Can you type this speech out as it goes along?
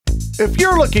If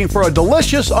you're looking for a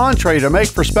delicious entree to make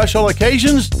for special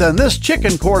occasions, then this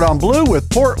chicken cordon bleu with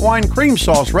port wine cream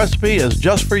sauce recipe is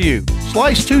just for you.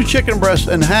 Slice 2 chicken breasts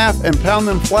in half and pound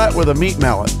them flat with a meat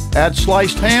mallet. Add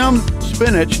sliced ham,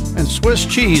 spinach, and Swiss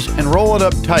cheese and roll it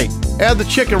up tight. Add the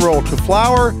chicken roll to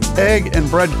flour, egg, and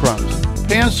breadcrumbs.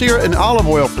 Pan sear it in olive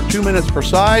oil for 2 minutes per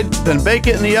side, then bake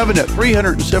it in the oven at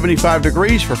 375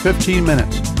 degrees for 15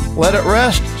 minutes. Let it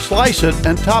rest, slice it,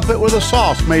 and top it with a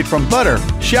sauce made from butter,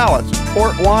 shallots,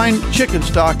 port wine, chicken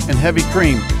stock, and heavy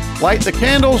cream. Light the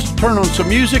candles, turn on some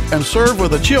music, and serve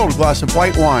with a chilled glass of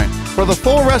white wine. For the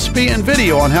full recipe and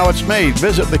video on how it's made,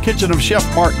 visit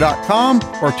thekitchenofchefmark.com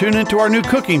or tune into our new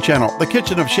cooking channel, The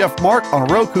Kitchen of Chef Mark, on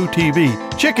Roku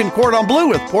TV. Chicken cordon bleu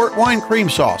with port wine cream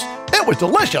sauce. It was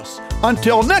delicious.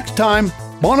 Until next time,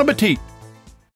 bon appetit.